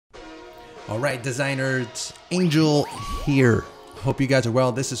All right, designers, Angel here. Hope you guys are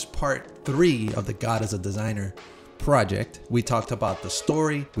well. This is part 3 of the God as a Designer project. We talked about the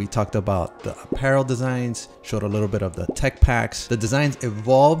story, we talked about the apparel designs, showed a little bit of the tech packs. The designs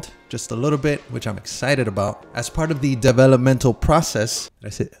evolved just a little bit, which I'm excited about. As part of the developmental process, did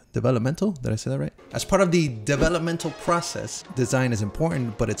I say developmental? Did I say that right? As part of the developmental process, design is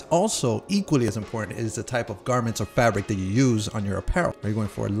important, but it's also equally as important is the type of garments or fabric that you use on your apparel. Are you going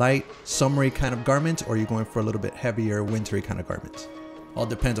for a light, summery kind of garments, or are you going for a little bit heavier, wintry kind of garments? All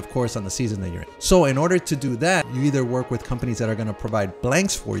depends, of course, on the season that you're in. So in order to do that, you either work with companies that are going to provide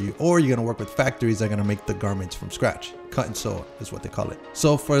blanks for you, or you're going to work with factories that are going to make the garments from scratch. Cut and sew is what they call it.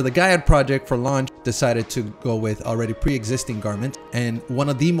 So for the GIAD project for launch, decided to go with already pre-existing garments. And one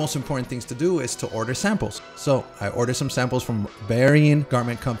of the most important things to do is to order samples. So I ordered some samples from varying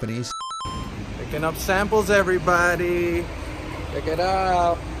garment companies. Picking up samples, everybody. Check it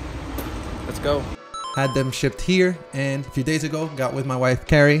out. Let's go. Had them shipped here, and a few days ago got with my wife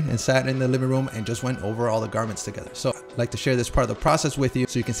Carrie and sat in the living room and just went over all the garments together. So I'd like to share this part of the process with you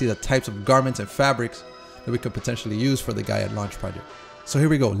so you can see the types of garments and fabrics that we could potentially use for the GIAD launch project. So here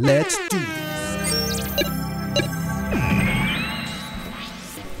we go, let's do this.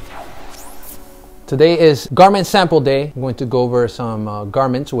 Today is garment sample day. I'm going to go over some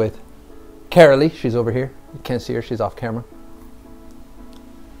garments with Carolee. She's over here. You can't see her, she's off camera.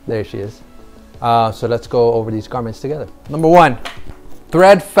 There she is. So let's go over these garments together. Number 1,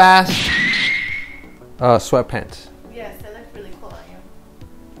 Threadfast sweatpants. Yes, they look really cool on you.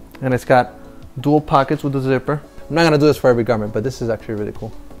 And it's got dual pockets with a zipper. I'm not gonna do this for every garment, but this is actually really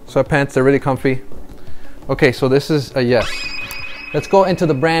cool. Sweatpants, they're really comfy. Okay, so this is a yes. Let's go into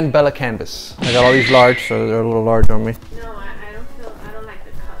the brand Bella Canvas. I got all these large, so they're a little large on me. No, I don't like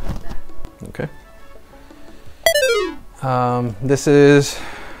the cut of that. Okay. This is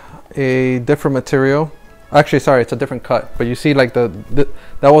a different material. Actually, sorry, it's a different cut. But you see, like that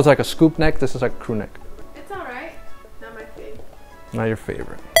was like a scoop neck. This is like a crew neck. It's all right. Not my favorite. Not your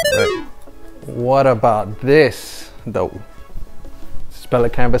favorite, right? What about this though? This Bella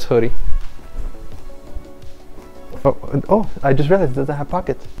Canvas hoodie. Oh! I just realized it doesn't have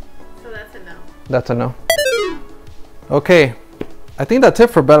pockets. So that's a no. That's a no. Okay, I think that's it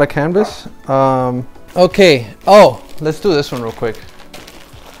for Bella Canvas. Okay. Oh, let's do this one real quick.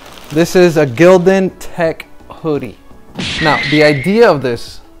 This is a Gildan Tech hoodie. Now, the idea of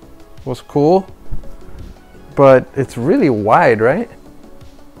this was cool, but it's really wide, right?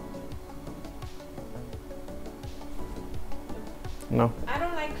 No. I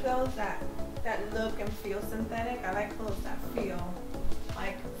don't like clothes that look and feel synthetic. I like clothes that feel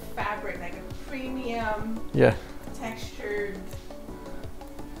like fabric, like a premium, textured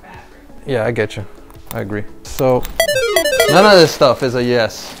fabric. Yeah, I get you. I agree. So none of this stuff is a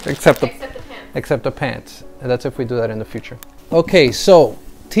yes, except the pants. And that's if we do that in the future. Okay, so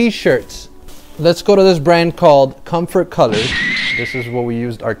t-shirts. Let's go to this brand called Comfort Colors. This is what we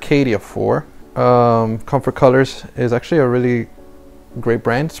used Arcadia for. Comfort Colors is actually a really great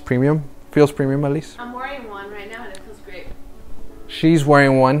brand. It's premium. Feels premium at least. I'm wearing one right now and it feels great. She's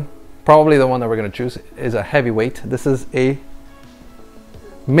wearing one. Probably the one that we're gonna choose is a heavyweight. This is a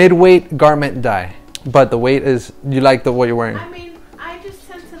mid-weight garment dye. But the weight is, you like what you're wearing? I mean, I just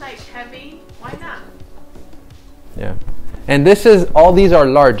tend to like heavy. Why not? Yeah. And this is, all these are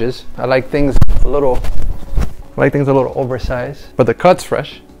larges. I like things a little oversized. But the cut's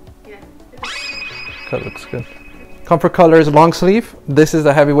fresh. Yeah. Cut looks good. Comfort Colors long sleeve. This is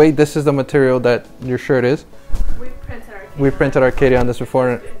the heavyweight. This is the material that your shirt is. We printed Arcadia on this before,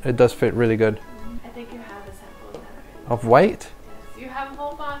 and it does fit really good. I think you have a sample of that already. Of white? Yes. You have a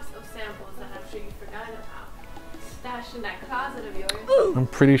whole box of samples that I'm sure you've forgotten about. Stashed in that closet of yours. I'm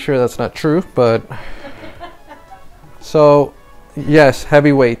pretty sure that's not true, but... So, yes,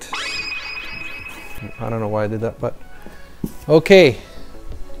 heavyweight. I don't know why I did that, but... Okay.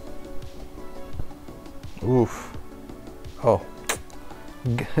 Oof. Oh.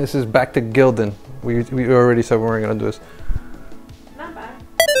 This is back to Gildan. We already said we weren't going to do this. Not bad.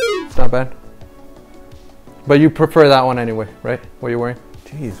 It's not bad. But you prefer that one anyway, right? What you're wearing?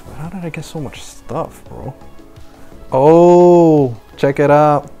 Jeez, how did I get so much stuff, bro? Oh, check it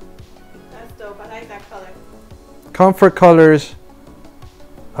out. That's dope. I like that color. Comfort Colors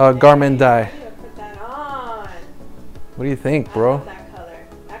garment dye. I need to put that on. What do you think, bro? I love that color.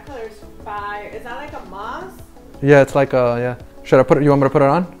 That color's fire. Is that like a moss? Yeah, it's like a, yeah. Should I put it, you want me to put it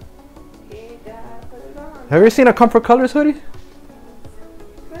on? Yeah, put it on. Have you ever seen a Comfort Colors hoodie?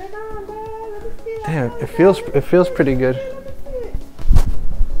 Put it on, bro. Let me see that. Damn, it feels pretty good. See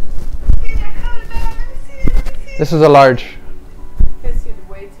that color, bro. Let me see it. This is a large. Fits you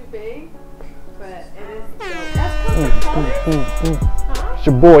way too big, but it is dope. That's Comfort Colors? Huh? It's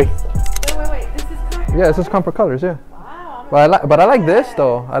your boy. Wait. This is Comfort Yeah, this is Comfort Colors, yeah. Wow. But I like this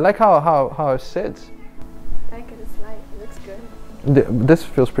though. I like how it sits. I like it. It's light. It looks good. This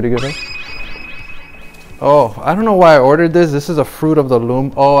feels pretty good, right? Oh, I don't know why I ordered this. This is a Fruit of the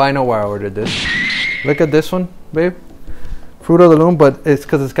Loom. Oh, I know why I ordered this. Look at this one, babe. Fruit of the Loom, but it's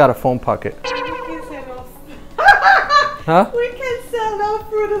because it's got a foam pocket. We can sell no. Huh? We can sell no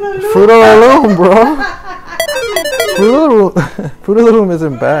Fruit of the Loom. Fruit of the Loom, bro. Fruit of the Loom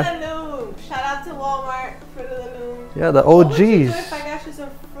isn't bad. Fruit of the Loom. Shout out to Walmart. Fruit of the Loom. Yeah, the What would you do OGs. if I got you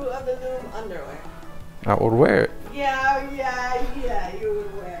some Fruit of the Loom underwear? I would wear it. Yeah, you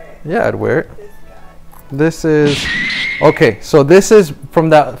would wear it. Yeah, I'd wear it. This guy. This is okay. So this is from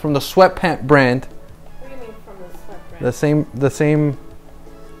the sweatpant brand. What do you mean from the sweat brand?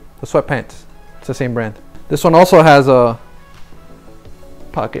 The sweatpants. It's the same brand. This one also has a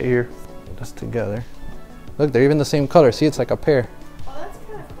pocket here. Just together. Look, they're even the same color. See, it's like a pair. Oh, that's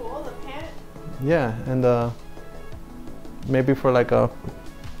kind of cool. The pant. Yeah, and maybe for like a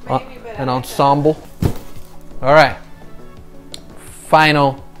an I ensemble. All right.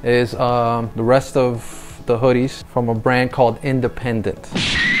 Final is the rest of the hoodies from a brand called Independent.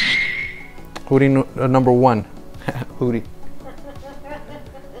 Hoodie number 1. Hoodie.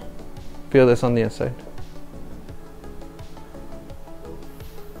 Feel this on the inside.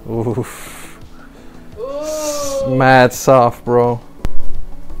 Oof. Ooh. Mad soft, bro.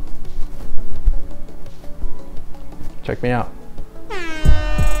 Check me out.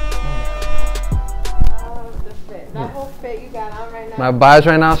 That whole fit you got on right now. My vibes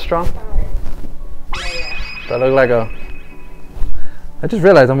right now strong. Yeah. Do I look like a... I just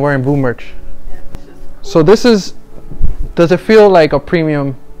realized I'm wearing Boo merch. Yeah, it's just cool. So this is... Does it feel like a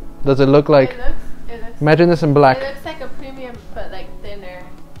premium? Does it look like... It looks Imagine this in black. It looks like a premium, but like thinner.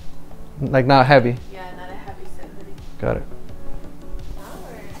 Like not heavy. Yeah, not a heavy set hoodie. Got it.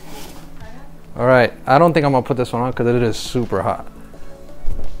 Alright, I don't think I'm gonna put this one on because it is super hot.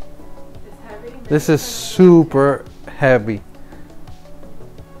 It's heavy. This is super heavy.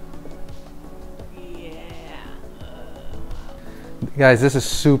 Yeah. Guys, this is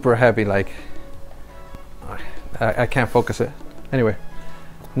super heavy. Like, I can't focus it. Anyway,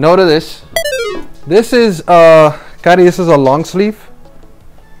 note of this. This is, Gotti, this is a long sleeve.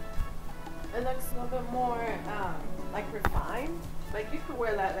 It looks a little bit more, like refined. Like you could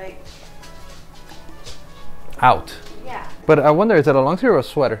wear that, like. Out. Yeah. But I wonder, is it a long sleeve or a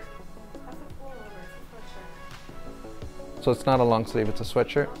sweater? That's a pullover. It's a sweatshirt. So it's not a long sleeve, it's a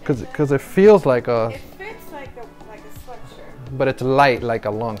sweatshirt? Because it feels like a... It fits like a sweatshirt. But it's light like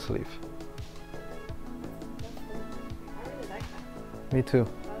a long sleeve. I really like that. Me too.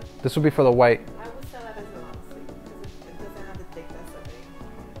 This would be for the white. I would sell that as a long sleeve because it doesn't have the thickness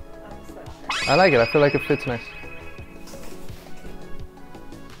of a sweatshirt. I like it. I feel like it fits nice.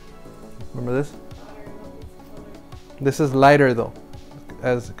 Remember this? This is lighter though,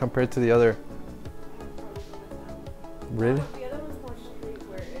 as compared to the other. Really? The other one's more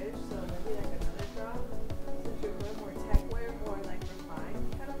streetwear-ish, so maybe like another drop. Since you're going more tech wear, more like refined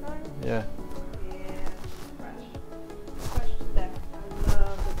kind of vibe. Yeah. Yeah, fresh. Fresh stuff. I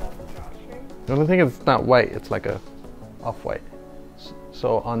love the double drawstring. The only thing is it's not white. It's like a off-white.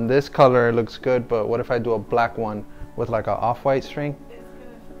 So on this color it looks good, but what if I do a black one with like a off-white string? It's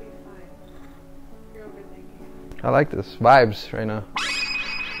gonna be fine. You're overthinking. I like this. Vibes right now.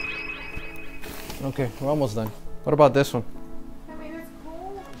 Okay, we're almost done. What about this one? I mean, it's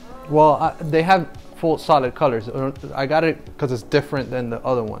cool. Well, they have full solid colors. I got it because it's different than the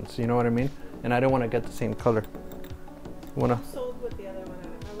other ones. You know what I mean? And I didn't want to get the same color. I'm sold with the other one.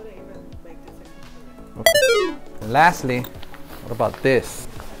 I wouldn't even make this a color. Okay. And lastly, what about this?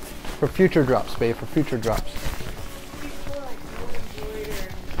 For future drops, babe. For future drops. People like embroider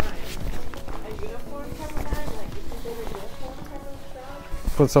a uniform type of bag, like if you did a uniform type of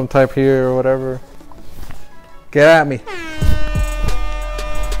job. Put some type here or whatever. Get at me.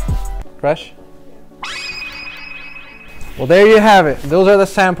 Fresh? Well, there you have it. Those are the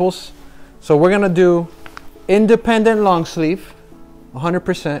samples. So we're gonna do independent long sleeve,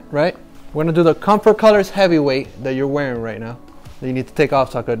 100%, right? We're gonna do the Comfort Colors heavyweight that you're wearing right now. That you need to take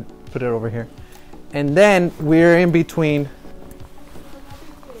off so I could put it over here. And then we're in between.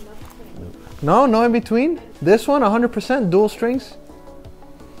 No in between. This one, 100% dual strings.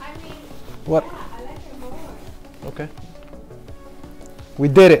 I mean, What? yeah, I like it more. Okay. We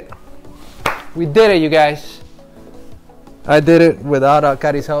did it. We did it, you guys. I did it without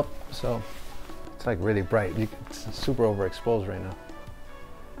Kari's help, so it's like really bright. It's super overexposed right now.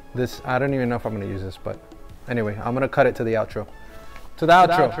 This, I don't even know if I'm gonna use this, but anyway, I'm gonna cut it to the outro. To the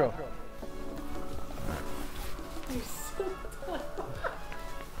outro.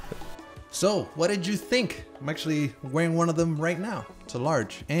 So, what did you think? I'm actually wearing one of them right now. It's a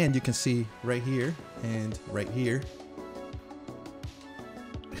large, and you can see right here and right here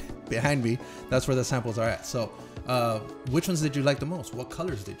behind me, that's where the samples are at. So which ones did you like the most? What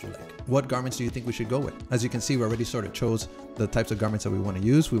colors did you like? What garments do you think we should go with? As you can see, we already sort of chose the types of garments that we want to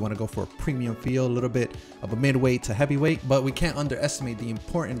use. We want to go for a premium feel, a little bit of a midweight to heavyweight, but we can't underestimate the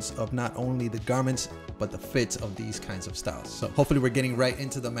importance of not only the garments, but the fits of these kinds of styles. So hopefully we're getting right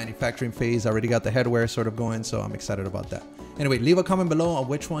into the manufacturing phase. I already got the headwear sort of going, so I'm excited about that. Anyway, leave a comment below on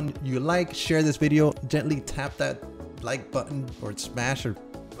which one you like. Share this video. Gently tap that like button or smash or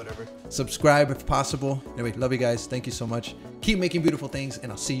whatever. Subscribe if possible. Anyway, love you guys. Thank you so much. Keep making beautiful things,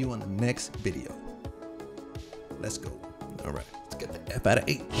 and I'll see you on the next video. Let's go. All right, let's get the F out of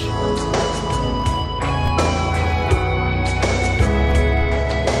H.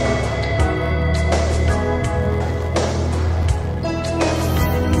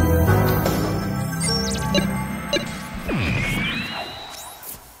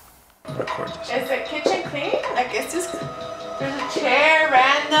 Is the kitchen clean? Like, it's just, there's a chair,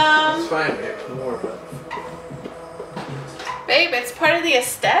 random. It's fine, babe. Don't worry about it. Babe, it's part of the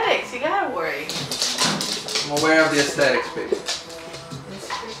aesthetics. You gotta worry. I'm aware of the aesthetics, babe. This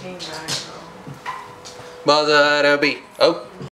freaking guy, bro. Mother be. Oh.